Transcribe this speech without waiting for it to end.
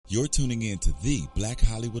You're tuning in to the Black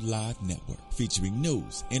Hollywood Live Network, featuring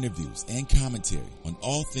news, interviews, and commentary on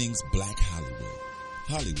all things Black Hollywood.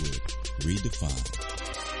 Hollywood redefined.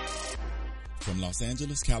 From Los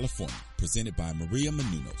Angeles, California, presented by Maria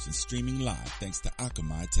Menounos and streaming live thanks to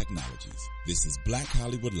Akamai Technologies. This is Black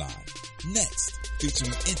Hollywood Live. Next,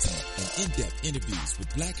 featuring intimate and in-depth interviews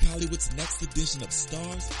with Black Hollywood's next edition of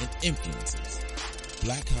stars and influencers.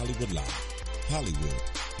 Black Hollywood Live. Hollywood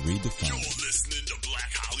redefined. You're listening to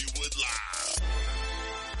Black Hollywood Live.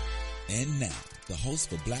 And now, the host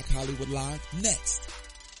for Black Hollywood Live, next.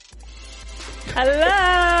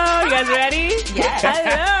 Hello, you guys ready? Yes.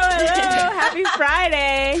 Hello. Happy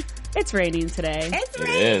Friday. It's raining today. It's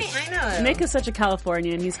raining. is. I know. Nick is such a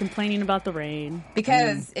Californian. He's complaining about the rain.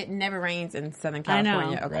 Because it never rains in Southern I know.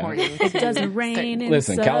 California, according to... It doesn't rain in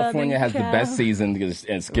Listen, Southern California has the best Cal. season because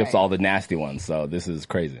it skips Right. all the nasty ones, so this is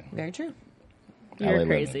crazy. Very true. You're LA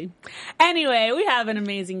crazy. Anyway, we have an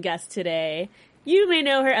amazing guest today. You may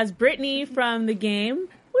know her as Brittany from The Game.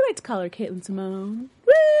 We like to call her Caitlin Simone.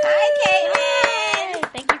 Woo! Hi,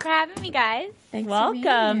 Caitlin. Thank you for having me, guys. Thanks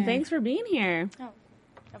Welcome. Thanks for being here. Oh,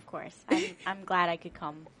 of course. I'm glad I could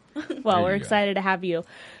come. Well, There we're you go. excited to have you.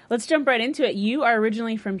 Let's jump right into it. You are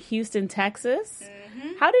originally from Houston, Texas.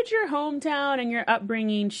 How did your hometown and your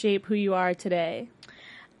upbringing shape who you are today?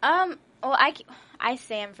 Well, I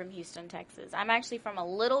say I'm from Houston, Texas. I'm actually from a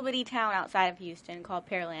little bitty town outside of Houston called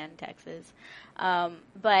Pearland, Texas.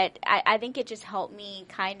 But I think it just helped me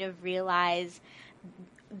kind of realize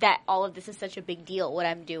that all of this is such a big deal, what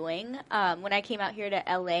I'm doing. When I came out here to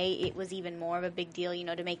LA, it was even more of a big deal,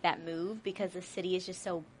 to make that move because the city is just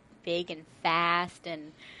so big and fast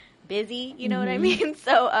and busy, you know what I mean?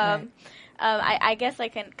 So I guess I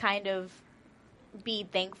can kind of be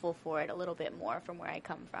thankful for it a little bit more from where I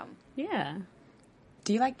come from. Yeah.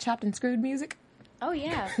 Do you like chopped and screwed music? Oh,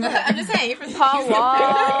 yeah. I'm just saying. You're from Paul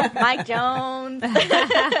Wall, Mike Jones.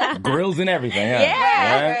 Grills and everything, yeah.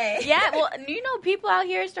 Yeah. Right. Yeah, well, people out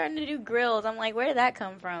here are starting to do grills. I'm like, where did that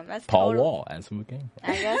come from? That's Paul total- Wall, that's who it came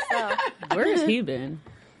from. I guess so. Where has he been?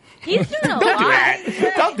 He's doing a Don't do lot.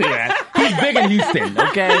 that. Don't do that. He's big in Houston,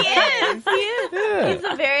 okay? He is.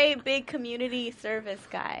 He's a very big community service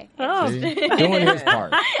guy. Oh, See? Doing his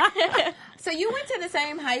part. So you went to the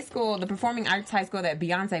same high school, the performing arts high school that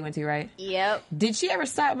Beyonce went to, right? Yep. Did she ever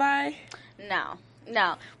stop by?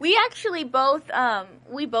 No. We actually both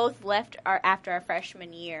left after our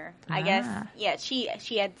freshman year. I guess. Yeah,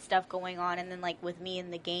 she had stuff going on, and then like with me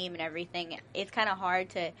in the game and everything, it's kind of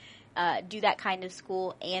hard to do that kind of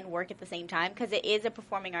school and work at the same time because it is a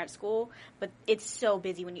performing arts school, but it's so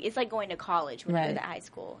busy it's like going to college when you're at high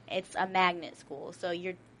school. It's a magnet school, so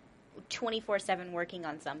you're 24/7 working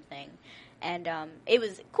on something. And it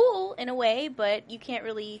was cool in a way, but you can't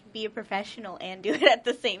really be a professional and do it at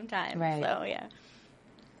the same time. Right. So, yeah.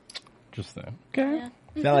 Interesting. Okay. Yeah.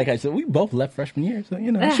 Now, like I said, we both left freshman year, so,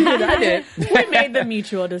 she did, I did. we made the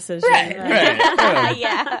mutual decision. Right.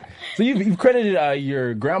 Yeah. So you've credited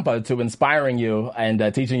your grandpa to inspiring you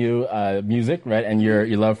and teaching you music, right, and your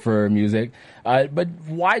love for music. But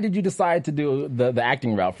why did you decide to do the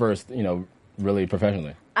acting route first, really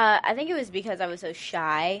professionally? I think it was because I was so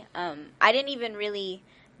shy. I didn't even really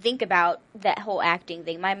think about that whole acting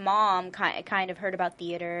thing. My mom kind of heard about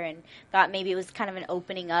theater and thought maybe it was kind of an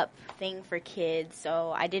opening up thing for kids.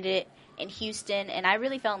 So I did it in Houston, and I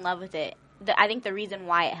really fell in love with it. I think the reason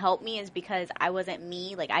why it helped me is because I wasn't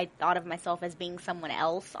me. Like, I thought of myself as being someone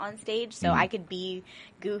else on stage, so I could be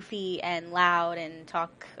goofy and loud and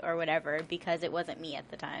talk or whatever because it wasn't me at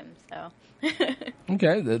the time. So.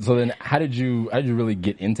 Okay, so then how did you really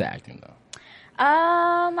get into acting though?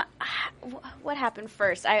 What happened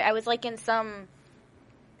first? I was like in some,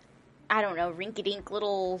 I don't know, rinky-dink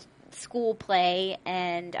little school play,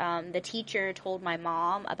 and the teacher told my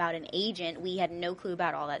mom about an agent. We had no clue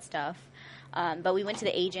about all that stuff. But we went to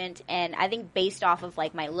the agent, and I think based off of,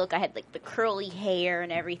 like, my look, I had, like, the curly hair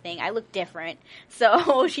and everything. I looked different.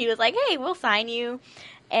 So she was like, hey, we'll sign you.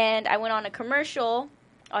 And I went on a commercial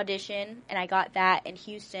audition, and I got that in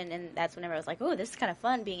Houston, and that's whenever I was like, oh, this is kind of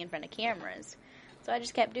fun being in front of cameras. So I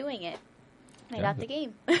just kept doing it. And I got the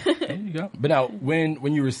game. There you go. But now,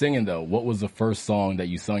 when you were singing, though, what was the first song that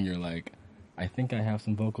you sung? You're like, I think I have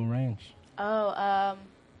some vocal range. Oh, I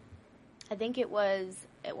think it was,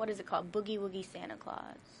 what is it called? Boogie Woogie Santa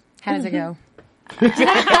Claus. How does it go?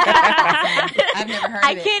 I've never heard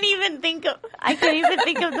I of it. can't even think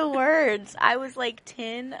of the words. I was like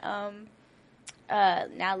 10.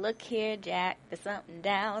 Now look here, Jack. There's something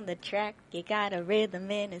down the track. You got a rhythm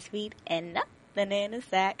in it sweet, and banana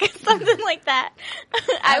sack, something like that.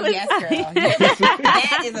 Yes, girl.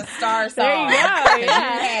 That is a star song. There you go.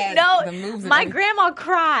 Yeah. The moves My grandma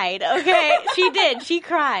cried. Okay, she did. She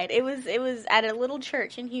cried. It was at a little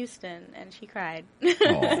church in Houston, and she cried.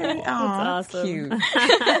 That's awesome.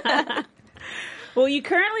 Cute. Well, you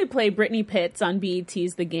currently play Brittany Pitts on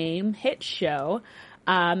BET's The Game hit show.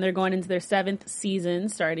 They're going into their 7th season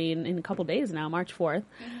starting in a couple days now, March 4th.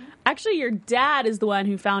 Mm-hmm. Actually, your dad is the one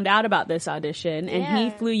who found out about this audition, and he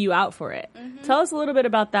flew you out for it. Mm-hmm. Tell us a little bit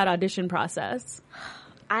about that audition process.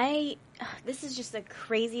 This is just the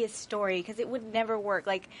craziest story because it would never work.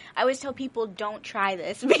 Like, I always tell people, don't try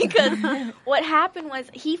this because what happened was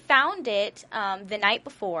he found it the night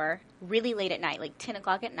before, really late at night, like 10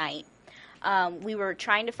 o'clock at night. We were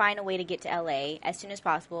trying to find a way to get to LA as soon as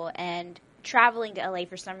possible, and traveling to LA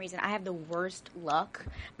for some reason, I have the worst luck.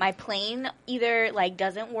 My plane either like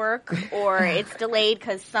doesn't work or it's delayed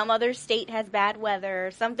because some other state has bad weather.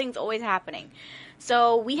 Something's always happening.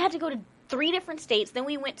 So we had to go to 3 different states. Then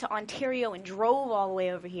we went to Ontario and drove all the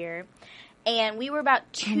way over here. And we were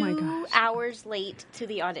about 2 hours late to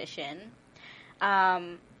the audition.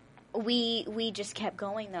 We just kept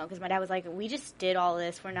going, though, because my dad was like, we just did all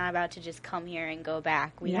this. We're not about to just come here and go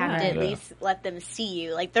back. We have to at least let them see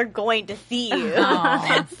you. Like, they're going to see you.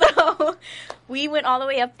 So we went all the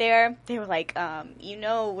way up there. They were like,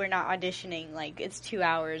 we're not auditioning. Like, it's 2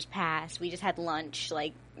 hours past. We just had lunch.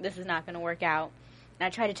 Like, this is not going to work out. And I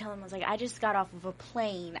tried to tell him, I was like, I just got off of a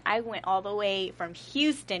plane. I went all the way from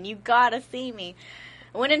Houston. You got to see me.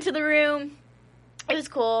 I went into the room. It was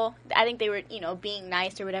cool. I think they were, being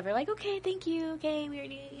nice or whatever. Like, okay, thank you. Okay, we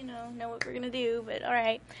already, know what we're going to do. But all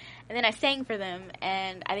right. And then I sang for them,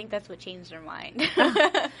 and I think that's what changed their mind.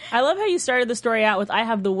 I love how you started the story out with, I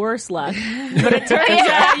have the worst luck. But it turns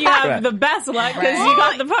out you have the best luck because you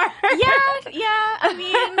got the part. Yeah. I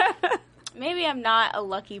mean, maybe I'm not a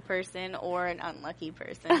lucky person or an unlucky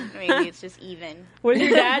person. Maybe it's just even. Was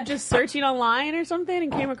your dad just searching online or something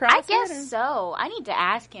and came across it? I guess so. I need to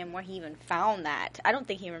ask him where he even found that. I don't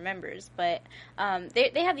think he remembers, but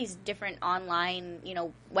they have these different online,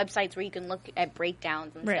 websites where you can look at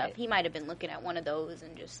breakdowns and stuff. He might have been looking at one of those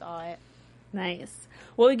and just saw it. Nice.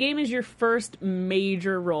 Well, The Game is your first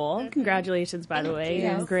major role. Mm-hmm. Congratulations, by the way.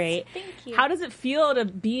 Yes. Great. Thank you. How does it feel to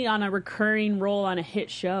be on a recurring role on a hit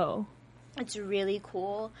show? It's really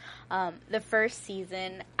cool. The first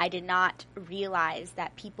season, I did not realize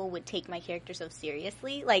that people would take my character so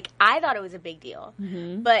seriously. Like, I thought it was a big deal.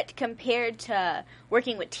 Mm-hmm. But compared to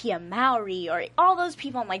working with Tia Mowry or all those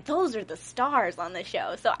people, I'm like, those are the stars on the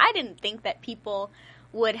show. So I didn't think that people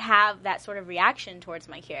would have that sort of reaction towards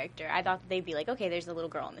my character. I thought that they'd be like, okay, there's a little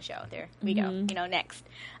girl on the show. There we go, next.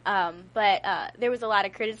 But there was a lot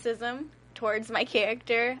of criticism towards my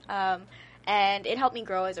character. And it helped me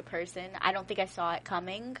grow as a person. I don't think I saw it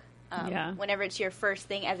coming. Whenever it's your first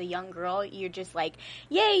thing as a young girl, you're just like,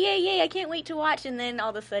 yay, I can't wait to watch. And then all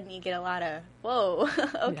of a sudden you get a lot of, whoa,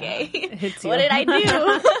 okay, what did I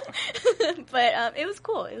do? But it was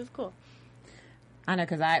cool. It was cool. I know,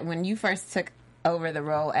 because when you first took over the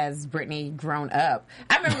role as Brittany grown up,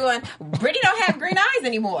 I remember going, Brittany don't have green eyes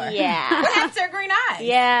anymore. Yeah. What happened to her green eyes?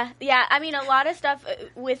 Yeah. I mean, a lot of stuff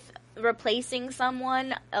with replacing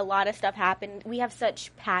someone, a lot of stuff happened. We have such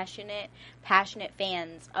passionate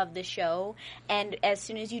fans of the show, and as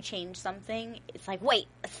soon as you change something, it's like, wait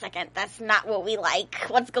a second, that's not what we like.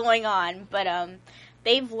 What's going on? But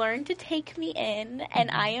they've learned to take me in, and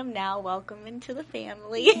I am now welcome into the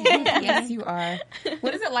family. Yes, you are.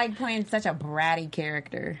 What is it like playing such a bratty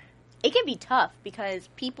character? It can be tough because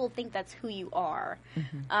people think that's who you are.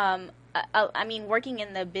 Mm-hmm. I mean, working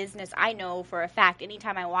in the business, I know for a fact,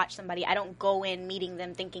 anytime I watch somebody, I don't go in meeting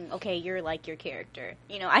them thinking, okay, you're like your character.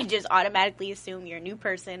 I just automatically assume you're a new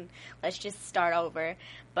person. Let's just start over.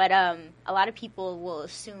 But a lot of people will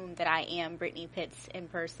assume that I am Brittany Pitts in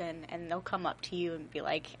person, and they'll come up to you and be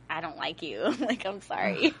like, I don't like you. Like, I'm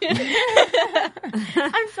sorry.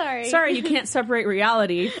 I'm sorry. Sorry, you can't separate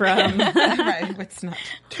reality from... Right, it's not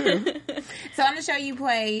true. So on the show, you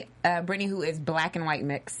play Brittany, who is black and white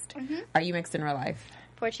mixed. Mm-hmm. Are you mixed in real life?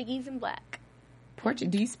 Portuguese and black.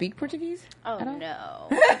 Do you speak Portuguese? Oh, no.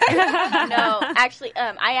 No. Actually,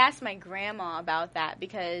 I asked my grandma about that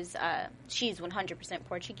because she's 100%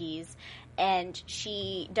 Portuguese, and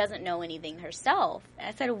she doesn't know anything herself. And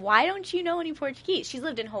I said, why don't you know any Portuguese? She's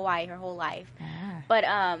lived in Hawaii her whole life.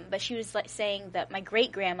 But she was like saying that my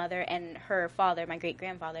great grandmother and her father, my great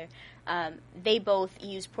grandfather, they both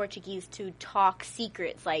used Portuguese to talk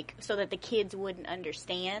secrets, like so that the kids wouldn't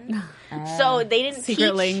understand. So they didn't Secret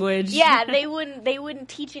teach, language. Yeah, they wouldn't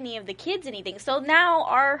teach any of the kids anything. So now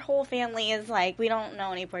our whole family is like, we don't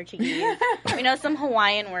know any Portuguese. We know some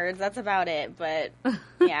Hawaiian words. That's about it. But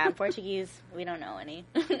yeah, Portuguese, we don't know any.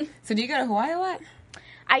 So do you go to Hawaii a lot?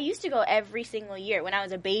 I used to go every single year. When I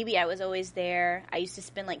was a baby, I was always there. I used to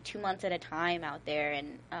spend like 2 months at a time out there,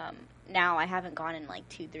 and now I haven't gone in like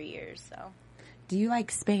 2-3 years. So, Do you like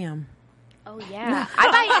Spam? oh yeah,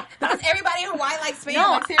 I Because everybody in Hawaii likes Spam. buy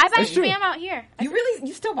no, Like, I buy seriously. Spam out here.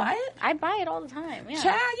 You still buy it? I buy it all the time. Yeah,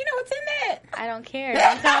 Child, you know what's in that. I don't care.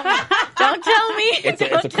 Don't tell me. Don't tell me. It's a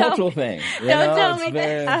Don't tell cultural me. thing. You Don't know, tell it's me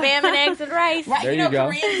very- that Spam and eggs and rice. Right, There you know, you go.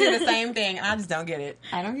 Koreans do the same thing, and I just don't get it.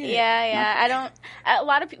 I don't get it. Yeah, I don't. A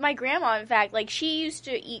lot of my grandma, in fact, like she used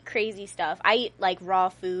to eat crazy stuff. I eat like raw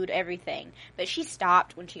food, everything, but she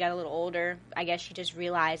stopped when she got a little older. I guess she just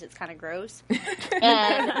realized it's kind of gross.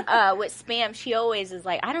 And with Spam, she always is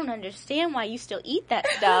like, I don't understand why you still eat that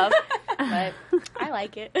stuff, but I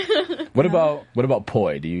like it. What about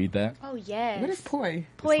poi? Do you eat that? Oh yes. What is poi?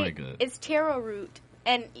 Poi? It's like a- It's taro root.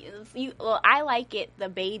 And I like it the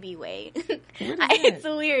baby way. that? It's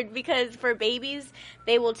weird because for babies,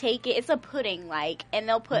 they will take it. It's a pudding, like, and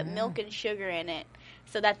they'll put milk and sugar in it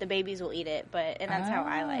so that the babies will eat it. And that's how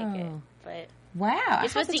I like it. Oh. But Wow. you're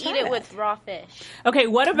supposed to eat it with raw fish. Okay,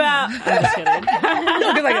 what about? I'm just kidding.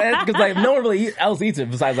 No, because like no one really else eats it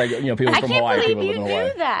besides like people I from can't Hawaii. believe People you live in Hawaii.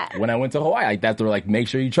 knew that. When I went to Hawaii, like that, they were like, make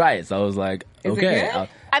sure you try it. So I was like, Is it okay. good?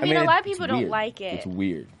 I mean, a lot of it's people don't weird. like it. It's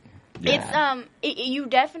weird. You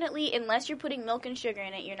definitely, unless you're putting milk and sugar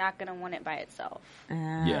in it, you're not gonna want it by itself.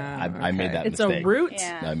 Yeah, I made that It's mistake. a root.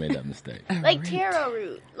 Yeah. I made that mistake. Like taro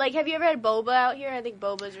root. Like, have you ever had boba out here? I think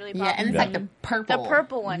boba is really popular. Yeah, and it's like the purple. The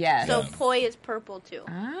purple one. Yes. So poi is purple too.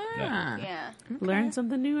 Ah. Yeah. Learn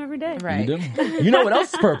something new every day. Right. You do? You know what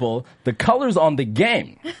else is purple? The colors on the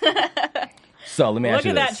game. So let me ask Look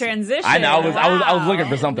you at this. that transition. I know. I was looking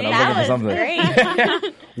for something. That was something.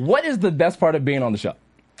 great. What is the best part of being on the show?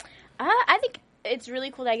 I think it's really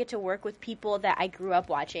cool that I get to work with people that I grew up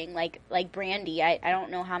watching, like Brandy. I don't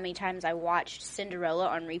know how many times I watched Cinderella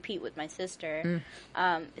on repeat with my sister.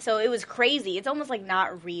 So it was crazy. It's almost like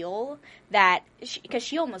not real that because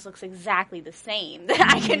she almost looks exactly the same that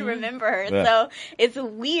I can remember her. Yeah. So it's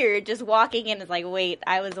weird just walking in. It's like, wait,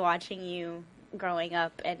 I was watching you growing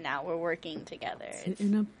up, and now we're working together.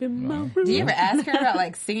 Sitting up in my room. Do you ever ask her about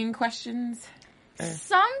like singing questions?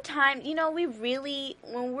 Sometimes,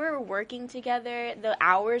 when we're working together, the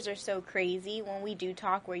hours are so crazy. When we do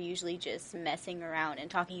talk, we're usually just messing around and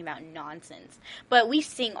talking about nonsense. But we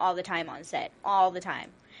sing all the time on set, all the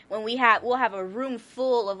time. When we'll have a room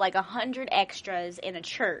full of like 100 extras in a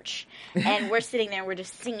church, and we're sitting there and we're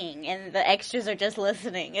just singing, and the extras are just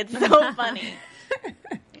listening. It's so funny.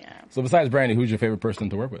 Yeah. So besides Brandy, who's your favorite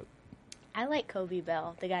person to work with? I like Kobe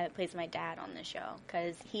Bell, the guy that plays my dad on the show,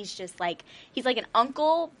 because he's just like, he's like an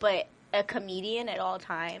uncle, but a comedian at all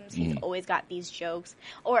times. He's always got these jokes.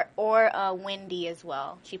 Or Wendy as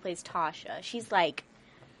well. She plays Tasha. She's like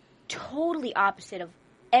totally opposite of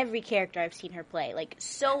every character I've seen her play. Like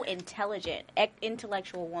so intelligent,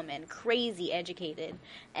 intellectual woman, crazy educated,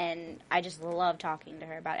 and I just love talking to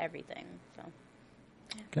her about everything. So.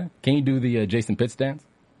 Okay. Can you do the Jason Pitts dance?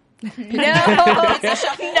 No, Yeah,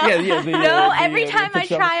 every time I pitch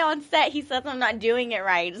shuffle. try on set, he says I'm not doing it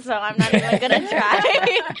right, so I'm not even gonna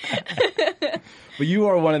try. But you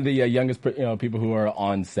are one of the youngest people who are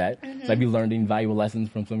on set. So have you learned any valuable lessons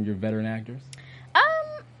from some of your veteran actors?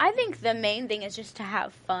 I think the main thing is just to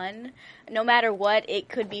have fun. No matter what, it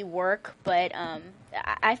could be work, but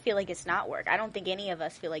I feel like it's not work. I don't think any of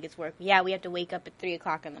us feel like it's work. Yeah, we have to wake up at 3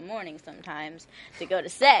 o'clock in the morning sometimes to go to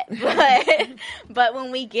set, but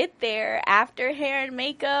when we get there, after hair and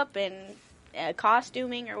makeup and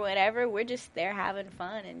costuming or whatever, we're just there having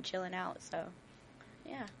fun and chilling out. So,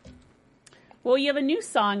 yeah. Well, you have a new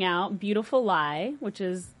song out, Beautiful Lie, which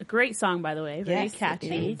is a great song, by the way. Very Yes, it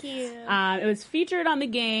catchy. Thank you. It was featured on the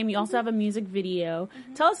game. You also have a music video.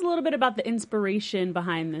 Tell us a little bit about the inspiration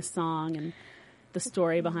behind this song and the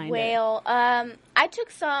story behind it. Well, I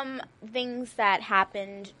took some things that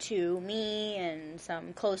happened to me and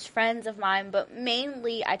some close friends of mine, but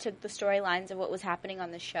mainly I took the storylines of what was happening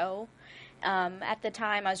on the show. At the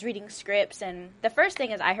time, I was reading scripts, and the first thing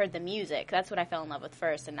is I heard the music. That's what I fell in love with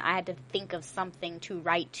first, and I had to think of something to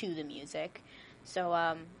write to the music.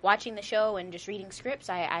 So watching the show and just reading scripts,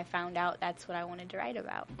 I found out that's what I wanted to write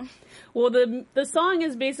about. Well, the song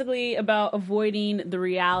is basically about avoiding the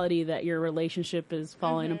reality that your relationship is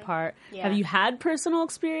falling apart. Yeah. Have you had personal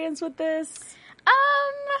experience with this?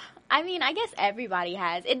 I mean, I guess everybody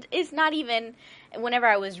has. It's not even whenever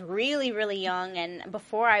I was really, really young and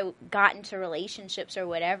before I got into relationships or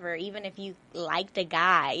whatever, even if you liked a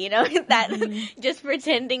guy, you know, that just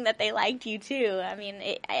pretending that they liked you too. I mean,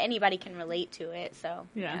 anybody can relate to it. So,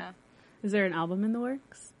 yeah. Is there an album in the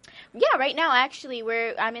works? Yeah, right now, actually,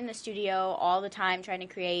 I'm in the studio all the time trying to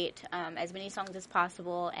create as many songs as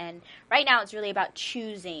possible. And right now, it's really about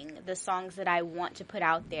choosing the songs that I want to put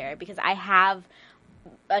out there because I have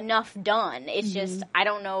enough done. It's just I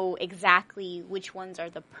don't know exactly which ones are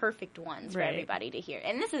the perfect ones for everybody to hear.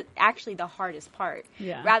 And this is actually the hardest part.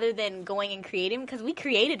 Yeah. Rather than going and creating, because we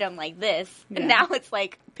created them like this, and now it's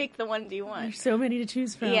like pick the ones you want. There's so many to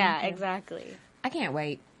choose from. Yeah, exactly. I can't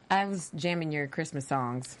wait. I was jamming your Christmas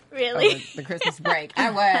songs. Really? Over the Christmas break. I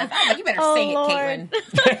was like, you better sing it,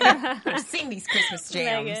 Caitlin. You better sing these Christmas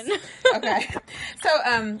jams. Megan. Okay.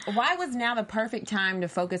 So, why was now the perfect time to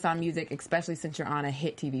focus on music, especially since you're on a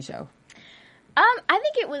hit TV show? I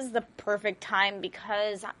think it was the perfect time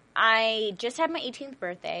because I just had my 18th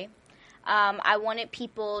birthday. I wanted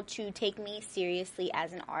people to take me seriously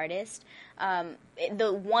as an artist.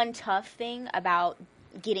 The one tough thing about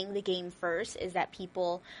getting the game first is that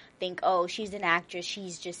people think, oh, she's an actress,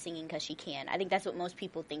 she's just singing because she can. I think that's what most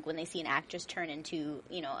people think when they see an actress turn into,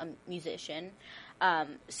 you know, a musician.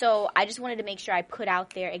 So I just wanted to make sure I put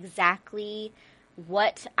out there exactly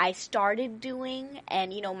what I started doing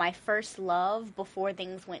and, you know, my first love before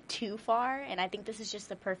things went too far. And I think this is just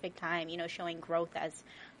the perfect time, you know, showing growth as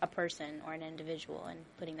a person or an individual and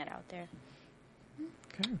putting that out there.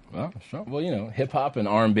 Okay. Well, sure. Well, you know, hip hop and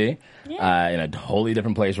R&B in a totally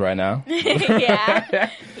different place right now.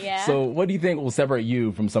 Yeah. So, what do you think will separate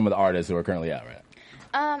you from some of the artists who are currently out right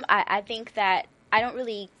now? I think that I don't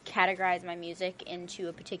really categorize my music into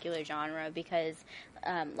a particular genre because,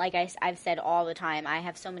 like I've said all the time, I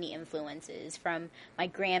have so many influences from my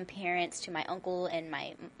grandparents to my uncle and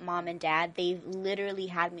my mom and dad. They've literally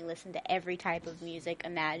had me listen to every type of music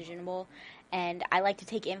imaginable. And I like to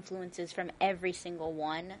take influences from every single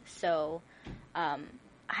one. So,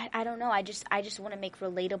 I don't know. I just want to make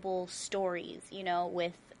relatable stories, you know,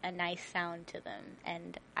 with a nice sound to them.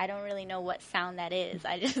 And I don't really know what sound that is.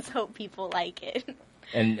 I just hope people like it.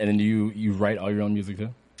 And then you write all your own music too?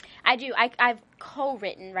 I do. I've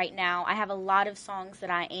co-written right now. I have a lot of songs that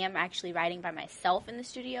I am actually writing by myself in the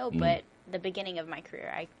studio, but the beginning of my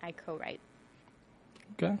career, I co-write.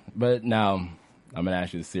 Okay. But now, I'm going to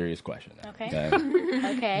ask you a serious question now. Okay.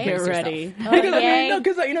 Okay. Get ready. Okay. No,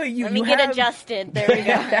 because you know, Let me get adjusted. There we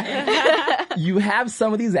go. You have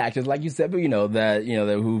some of these actors, like you said, but you know that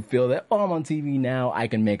who feel that I'm on TV now, I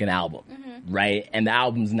can make an album, right? And the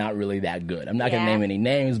album's not really that good. I'm not going to name any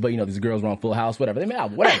names, but you know, these girls were on Full House, whatever. They made an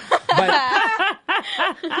album, whatever.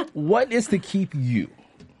 But what is to keep you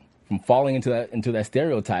from falling into that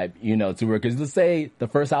stereotype, you know, to where, because let's say the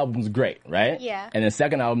first album's great, right? Yeah. And the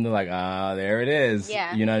second album, they're like, there it is.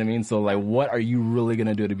 Yeah. You know what I mean? So, like, what are you really going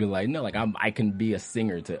to do to be like, no, like, I can be a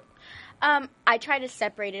singer too? I try to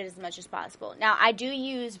separate it as much as possible. Now, I do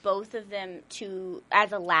use both of them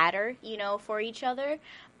as a ladder, you know, for each other.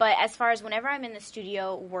 But as far as whenever I'm in the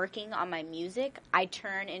studio working on my music, I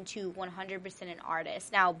turn into 100% an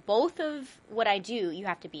artist. Now, both of what I do, you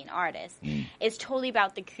have to be an artist. It's totally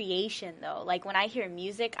about the creation, though. Like, when I hear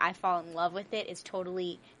music, I fall in love with it. It's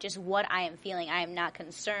totally just what I am feeling. I am not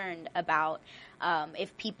concerned about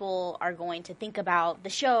if people are going to think about the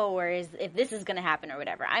show or if this is going to happen or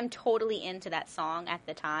whatever. I'm totally into that song at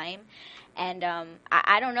the time. And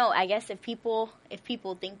I don't know. I guess if people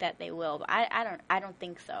think that they will, but I don't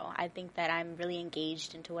think so. I think that I'm really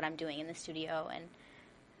engaged into what I'm doing in the studio, and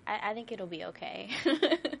I think it'll be okay.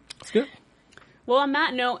 That's good. Well, on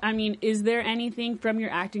that note, I mean, is there anything from your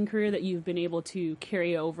acting career that you've been able to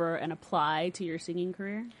carry over and apply to your singing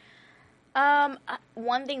career?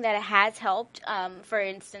 One thing that has helped, for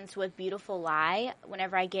instance, with Beautiful Lie,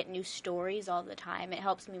 whenever I get new stories all the time, it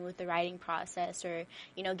helps me with the writing process or,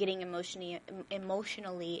 you know, getting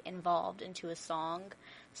emotionally involved into a song.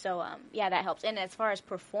 So, yeah, that helps. And as far as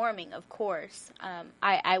performing, of course,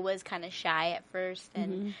 I was kind of shy at first,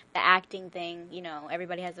 and the acting thing, you know,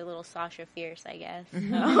 everybody has a little Sasha Fierce, I guess.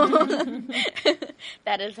 So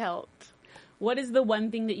that has helped. What is the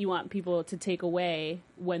one thing that you want people to take away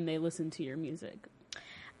when they listen to your music?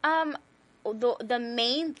 the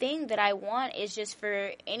main thing that I want is just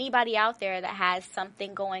for anybody out there that has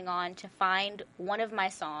something going on to find one of my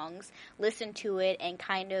songs, listen to it, and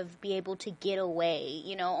kind of be able to get away,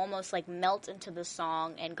 almost like melt into the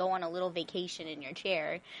song and go on a little vacation in your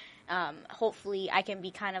chair. Hopefully I can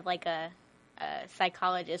be kind of like a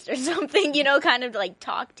psychologist or something, kind of like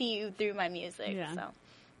talk to you through my music. Yeah. So.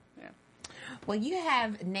 Well, you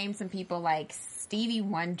have named some people like Stevie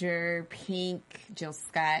Wonder, Pink, Jill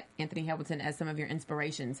Scott, Anthony Hamilton as some of your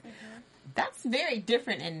inspirations. Mm-hmm. That's very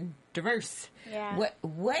different and diverse. Yeah.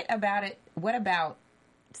 What about it? What about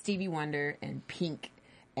Stevie Wonder and Pink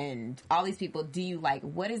and all these people do you like?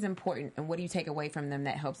 What is important and what do you take away from them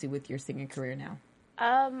that helps you with your singing career now?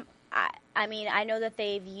 I mean, I know that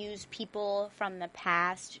they've used people from the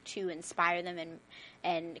past to inspire them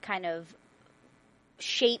and kind of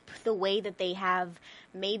shape the way that they have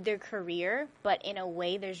made their career, but in a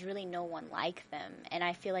way there's really no one like them. And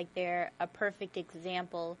I feel like they're a perfect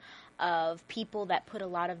example of people that put a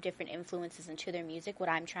lot of different influences into their music, what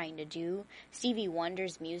I'm trying to do. Stevie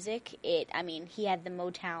Wonder's music, he had the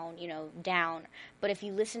Motown, down, but if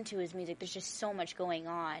you listen to his music, there's just so much going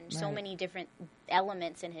on, right. So many different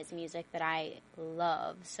elements in his music that I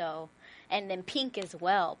love. So, and then Pink as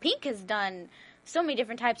well. Pink has done so many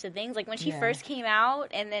different types of things. Like when she first came out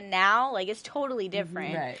and then now, like it's totally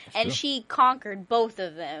different. Right. And she conquered both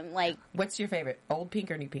of them. Like, what's your favorite, old Pink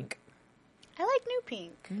or new Pink? I like new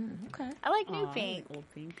Pink. Okay. I like new Pink. I like old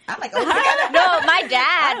Pink. I like old Pink. No,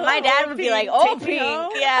 my dad would be Pink. like, old Take me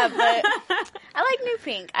home. Pink. Yeah, but I like new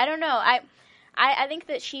Pink. I don't know. I think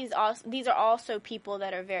that these are also people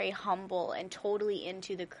that are very humble and totally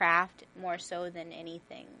into the craft more so than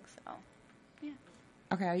anything. So, yeah.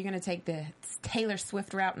 Okay, are you going to take the Taylor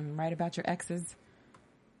Swift route and write about your exes?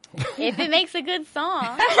 If it makes a good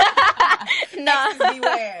song. No.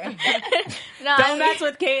 Beware. No, Don't mess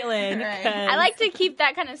with Caitlin. Right. 'cause- I like to keep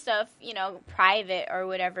that kind of stuff, private or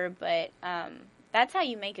whatever, but that's how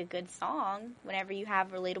you make a good song. Whenever you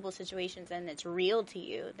have relatable situations and it's real to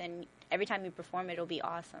you, then every time you perform it, it'll be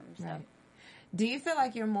awesome. So. Right. Do you feel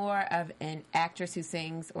like you're more of an actress who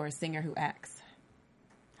sings or a singer who acts?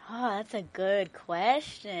 Oh, that's a good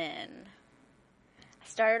question. I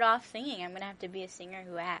started off singing. I'm going to have to be a singer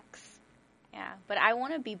who acts. Yeah, but I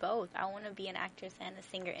want to be both. I want to be an actress and a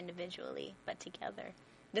singer individually, but together.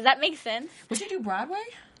 Does that make sense? Would you do Broadway?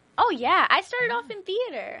 Oh yeah, I started off in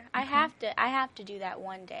theater. I have to do that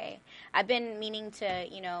one day. I've been meaning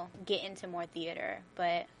to, get into more theater,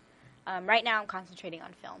 but right now I'm concentrating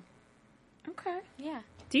on film. Okay. Yeah.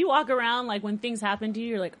 Do you walk around like when things happen to you,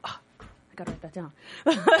 you're like, oh, I gotta write that down.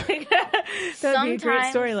 That'd be a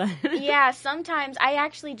great storyline. Yeah, sometimes I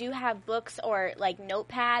actually do have books or like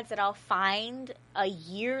notepads that I'll find a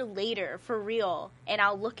year later for real, and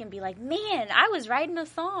I'll look and be like, man, I was writing a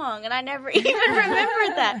song and I never even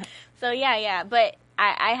remembered that. So yeah, but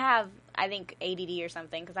I have, I think, ADD or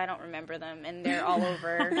something because I don't remember them and they're all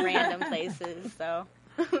over random places. So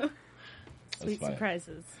Sweet funny.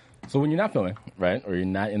 surprises. So when you're not filming, right, or you're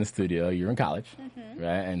not in the studio, you're in college,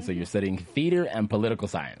 right, and so you're studying theater and political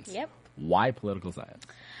science. Yep. Why political science?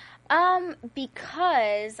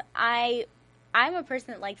 Because I'm a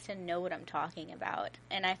person that likes to know what I'm talking about,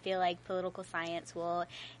 and I feel like political science will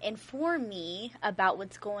inform me about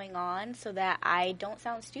what's going on so that I don't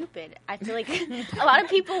sound stupid. I feel like a lot of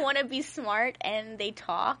people want to be smart and they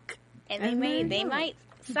talk, and they might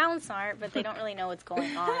sound smart, but they don't really know what's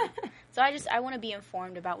going on. So I want to be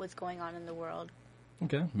informed about what's going on in the world.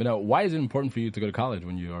 Okay. But now, why is it important for you to go to college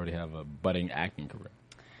when you already have a budding acting career?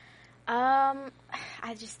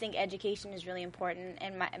 I just think education is really important,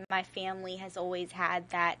 and my family has always had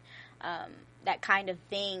that that kind of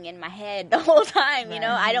thing in my head the whole time. You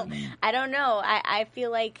know, I don't know. I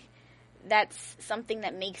feel like that's something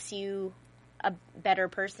that makes you a better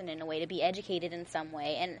person in a way, to be educated in some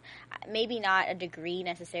way, and maybe not a degree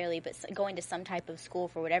necessarily, but going to some type of school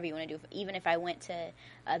for whatever you want to do. Even if I went to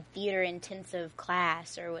a theater intensive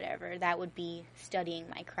class or whatever, that would be studying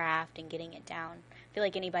my craft and getting it down. I feel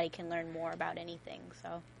like anybody can learn more about anything.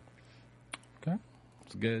 So, Okay,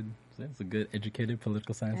 it's a good educated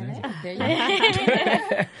political science answer. There you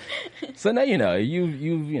go. So now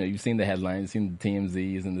you've seen the headlines, seen the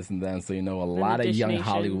TMZs and this and that, and so you know a lot of Dish young Nations.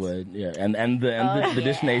 Hollywood, the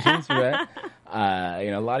Dish Nations, right?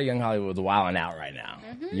 A lot of young Hollywood's wilding out right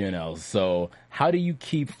now. So how do you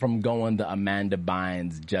keep from going the Amanda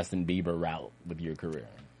Bynes, Justin Bieber route with your career?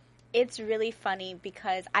 it's really funny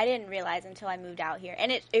because I didn't realize until I moved out here,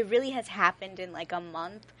 and it really has happened in like a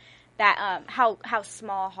month, that how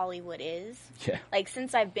small Hollywood is. Yeah. Like,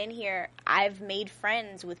 since I've been here, I've made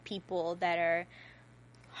friends with people that are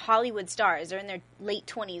Hollywood stars. They're in their late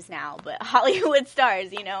 20s now, but Hollywood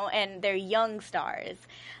stars, you know, and they're young stars.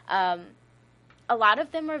 A lot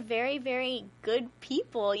of them are very, very good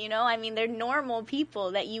people, you know. I mean, they're normal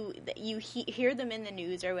people that you hear them in the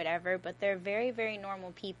news or whatever, but they're very, very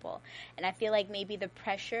normal people. And I feel like maybe the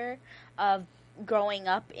pressure of growing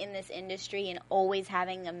up in this industry and always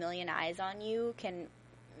having a million eyes on you can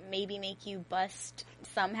maybe make you bust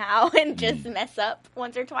somehow and just mess up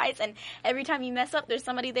once or twice. And every time you mess up, there's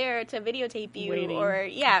somebody there to videotape you Waiting. or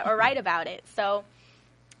write about it. So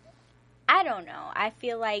I don't know. I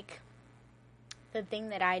feel like the thing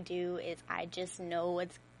that I do is I just know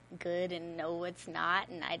what's good and know what's not.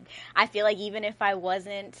 And I feel like even if I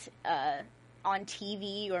wasn't on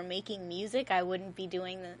TV or making music, I wouldn't be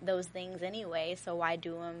doing those things anyway. So why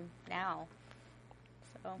do them now?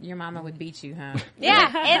 So. Your mama would beat you, huh? Yeah,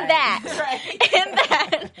 and that. Right. And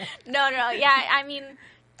that. No. Yeah, I mean,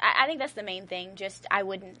 I think that's the main thing. Just I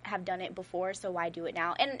wouldn't have done it before, so why do it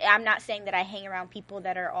now? And I'm not saying that I hang around people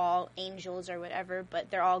that are all angels or whatever,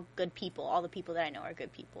 but they're all good people. All the people that I know are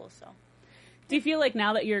good people, so. Do you feel like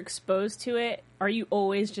now that you're exposed to it, are you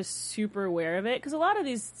always just super aware of it? Because a lot of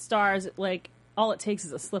these stars, like, all it takes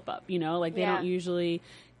is a slip up, you know? Like, they don't usually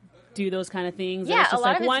do those kind of things. Yeah, it's just a lot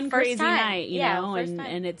like of it's one first crazy time. night, you know, first time.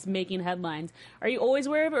 and it's making headlines. Are you always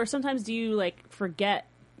aware of it, or sometimes do you like forget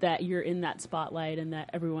that you're in that spotlight and that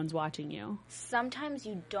everyone's watching you? Sometimes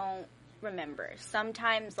you don't remember.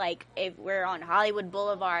 Sometimes, like, if we're on Hollywood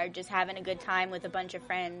Boulevard just having a good time with a bunch of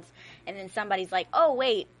friends, and then somebody's like, oh,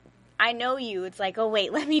 wait, I know you. It's like, oh,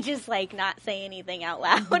 wait, let me just, like, not say anything out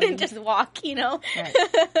loud and just walk, you know?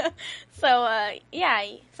 Right. So, yeah,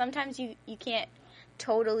 sometimes you can't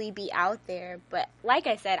totally be out there. But like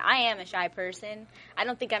I said, I am a shy person. I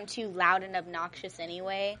don't think I'm too loud and obnoxious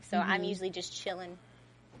anyway, so I'm usually just chilling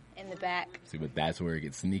in the back. See, but that's where it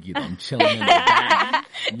gets sneaky. I'm chilling in the back.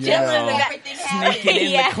 Chilling in the back. Everything happens. Sneaking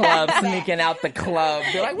in Yeah. the club, sneaking out the club.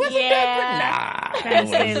 They're like, what's Yeah. that? Trying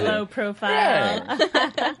to Nah. stay low profile.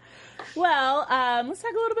 Yeah. Well, let's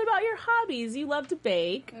talk a little bit about your hobbies. You love to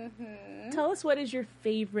bake. Mm-hmm. Tell us, what is your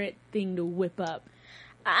favorite thing to whip up?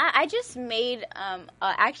 I just made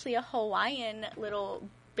actually a Hawaiian little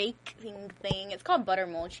baking thing. It's called butter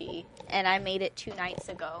mochi, and I made it 2 nights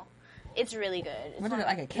ago. It's really good. It's What is it,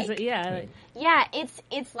 like a cake? Is it, yeah. Yeah, it's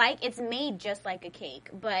made just like a cake,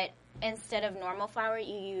 but instead of normal flour,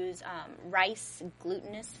 you use rice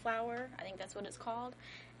glutinous flour. I think that's what it's called,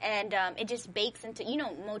 and it just bakes into, you know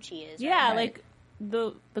what mochi is, right? Yeah, Right. like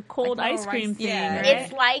the cold Like ice little cream rice- thing, yeah. right?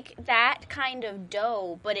 It's like that kind of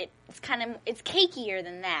dough, but it's cakier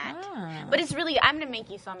than that. Ah. But it's really, I'm gonna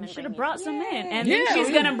make you some. You and should bring have you brought some. some in, and Yeah, then she's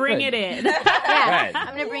we gonna could. bring it in. Yeah, Right.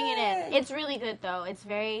 I'm gonna bring it in. It's really good though. It's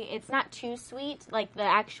not too sweet. Like the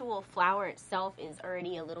actual flour itself is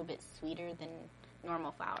already a little bit sweeter than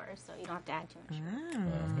normal flour, so you don't have to add too much. sugar.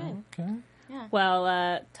 It's good. Okay.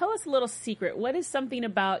 Well, tell us a little secret. What is something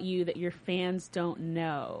about you that your fans don't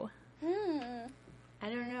know? I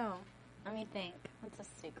don't know. Let me think. What's a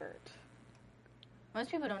secret? Most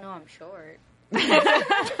people don't know I'm short.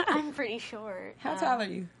 I'm pretty short. How tall are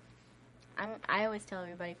you? I always tell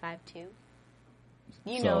everybody 5'2".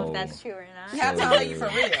 You know So- if that's true or not. How tall are you for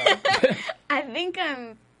real? I think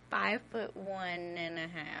I'm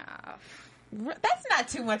 5'1.5". That's not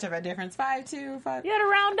too much of a difference. 5'2", 5. You got to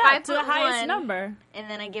round up to the 5'1". highest number. And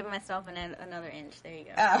then I give myself another inch. There you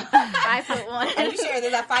go. Oh. 5'1". Are you sure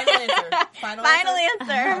there's a final answer? Final Final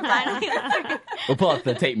answer. We'll pull out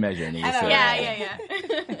the tape measure and you I know. say, Yeah.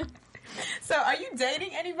 So, are you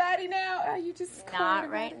dating anybody now? Or are you just Not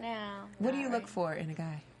right now. What do you look for in a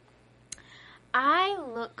guy? I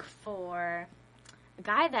look for a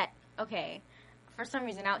guy that, okay, for some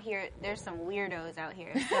reason out here, there's some weirdos out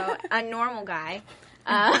here. So, a normal guy.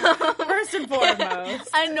 First and foremost.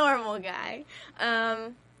 A normal guy.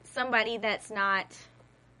 Somebody that's not,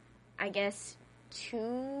 I guess,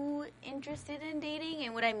 too interested in dating.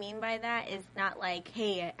 And what I mean by that is not like,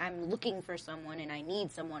 hey, I'm looking for someone and I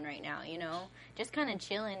need someone right now, you know? Just kind of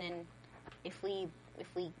chilling, and if we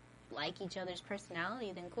like each other's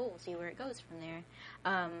personality, then cool, see where it goes from there.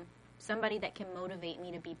 Somebody that can motivate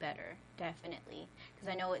me to be better, definitely. Because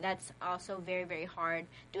I know that's also very, very hard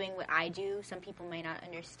doing what I do. Some people may not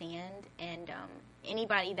understand. And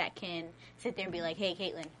anybody that can sit there and be like, hey,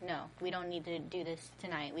 Caitlin, no, we don't need to do this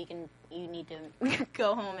tonight. You need to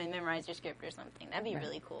go home and memorize your script or something. That'd be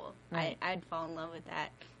really cool. Right. I'd fall in love with that.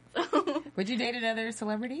 Would you date another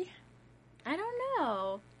celebrity? I don't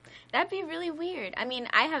know. That'd be really weird. I mean,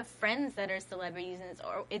 I have friends that are celebrities, and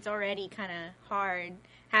it's already kind of hard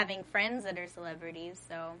having friends that are celebrities.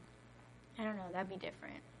 So, I don't know. That'd be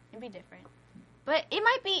different. It'd be different. But it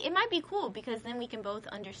might be cool because then we can both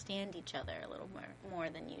understand each other a little more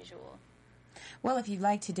than usual. Well, if you'd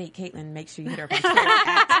like to date Caitlin, make sure you hit her up on Twitter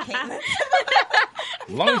at Caitlin.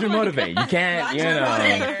 As long as you're motivated. You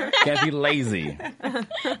can't, can't be lazy.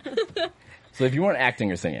 So if you weren't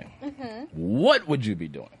acting or singing, what would you be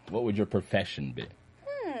doing? What would your profession be?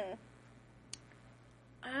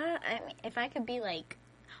 I mean, if I could be like,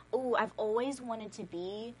 I've always wanted to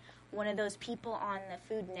be one of those people on the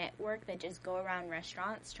Food Network that just go around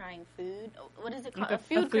restaurants trying food. What is it called? A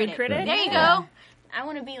food critic? There you go. I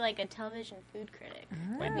want to be like a television food critic.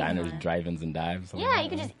 Like diners, drive-ins, and dives? Yeah, you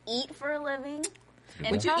could just eat for a living.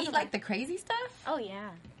 Would you eat like the crazy stuff? Oh,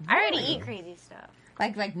 yeah. I already eat crazy stuff.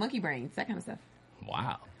 Like monkey brains, that kind of stuff.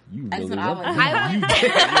 Wow. You That's really what I would. would.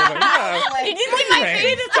 Did you see my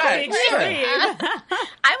face?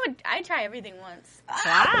 I'd try everything once.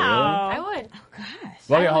 Wow. I would. Gosh.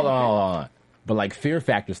 Well, hold on. But like Fear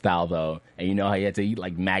Factor style though, and you know how you had to eat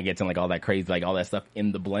like maggots and like all that crazy, like all that stuff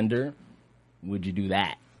in the blender. Would you do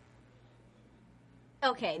that?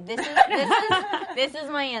 Okay, this is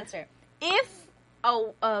my answer. If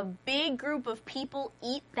a big group of people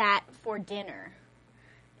eat that for dinner,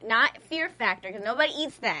 not Fear Factor, because nobody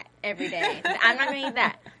eats that every day. I'm not going to eat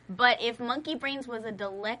that. But if monkey brains was a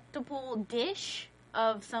delectable dish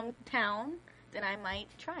of some town, then I might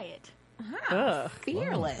try it. Ugh.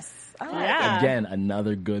 Fearless. I like Yeah. Again,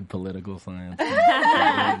 another good political science. You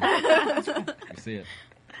see it.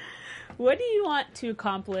 What do you want to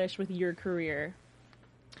accomplish with your career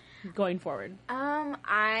going forward?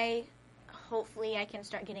 Hopefully I can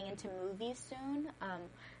start getting into movies soon.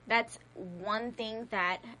 That's one thing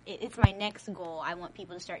that it's my next goal. I want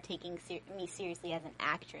people to start taking me seriously as an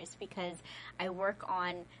actress because I work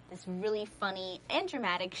on this really funny and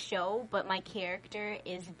dramatic show, but my character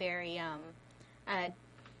is very, like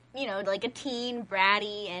a teen,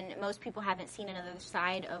 bratty, and most people haven't seen another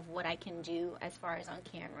side of what I can do as far as on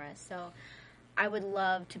camera. So I would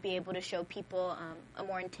love to be able to show people a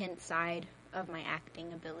more intense side of my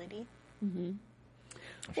acting ability.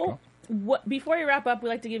 Well, before you wrap up, we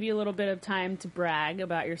like to give you a little bit of time to brag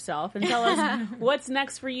about yourself and tell us what's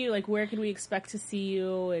next for you. Like, where can we expect to see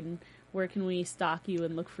you, and where can we stalk you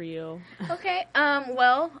and look for you? Okay.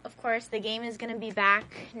 Well, of course, the game is going to be back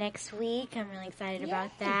next week. I'm really excited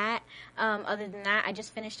about that. Other than that, I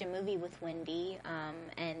just finished a movie with Wendy,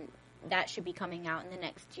 and that should be coming out in the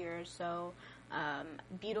next year or so.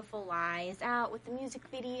 Beautiful Lies out with the music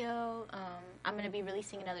video. I'm going to be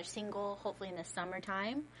releasing another single, hopefully in the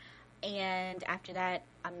summertime. And after that,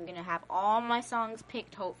 I'm going to have all my songs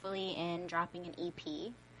picked, hopefully, and dropping an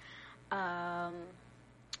EP. I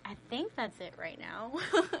think that's it right now.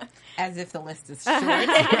 As if the list is short.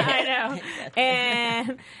 I know.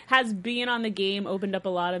 And has being on the game opened up a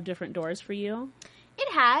lot of different doors for you?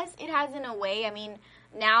 It has. It has in a way. I mean,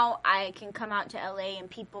 now I can come out to LA and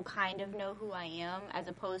people kind of know who I am, as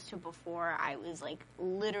opposed to before I was like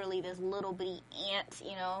literally this little bitty ant,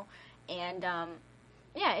 and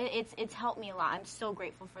it's helped me a lot. I'm so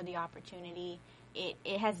grateful for the opportunity.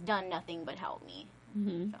 It has done nothing but help me.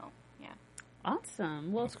 So yeah.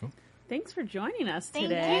 Awesome. Well, cool. Thanks for joining us Thank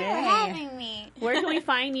today. you for having me. Where can we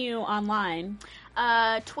find you online?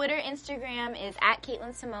 Twitter, Instagram is at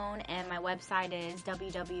Caitlin Simone, and my website is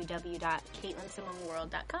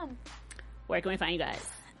www.CaitlinSimoneWorld.com. Where can we find you guys?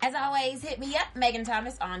 As always, hit me up, Megan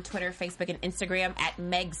Thomas, on Twitter, Facebook, and Instagram at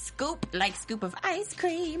Meg Scoop, like scoop of ice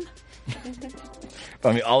cream.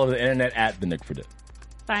 Find me all over the internet at The Nick Fredette.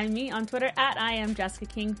 Find me on Twitter at I am Jessica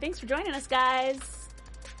King. Thanks for joining us, guys.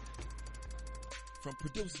 From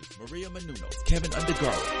producers Maria Menounos, Kevin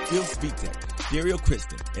Undergaro, Phil Spitek, Dario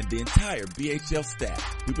Kristen, and the entire BHL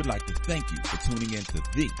staff, we would like to thank you for tuning in to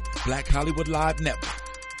the Black Hollywood Live Network.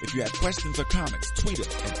 If you have questions or comments, tweet us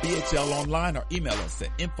at BHL Online or email us at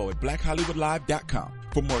info@blackhollywoodlive.com.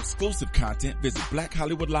 For more exclusive content, visit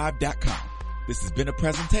blackhollywoodlive.com. This has been a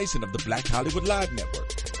presentation of the Black Hollywood Live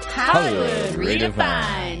Network. Hollywood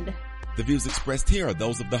Redefined. The views expressed here are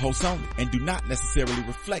those of the host only and do not necessarily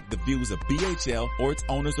reflect the views of BHL or its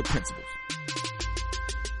owners or principals.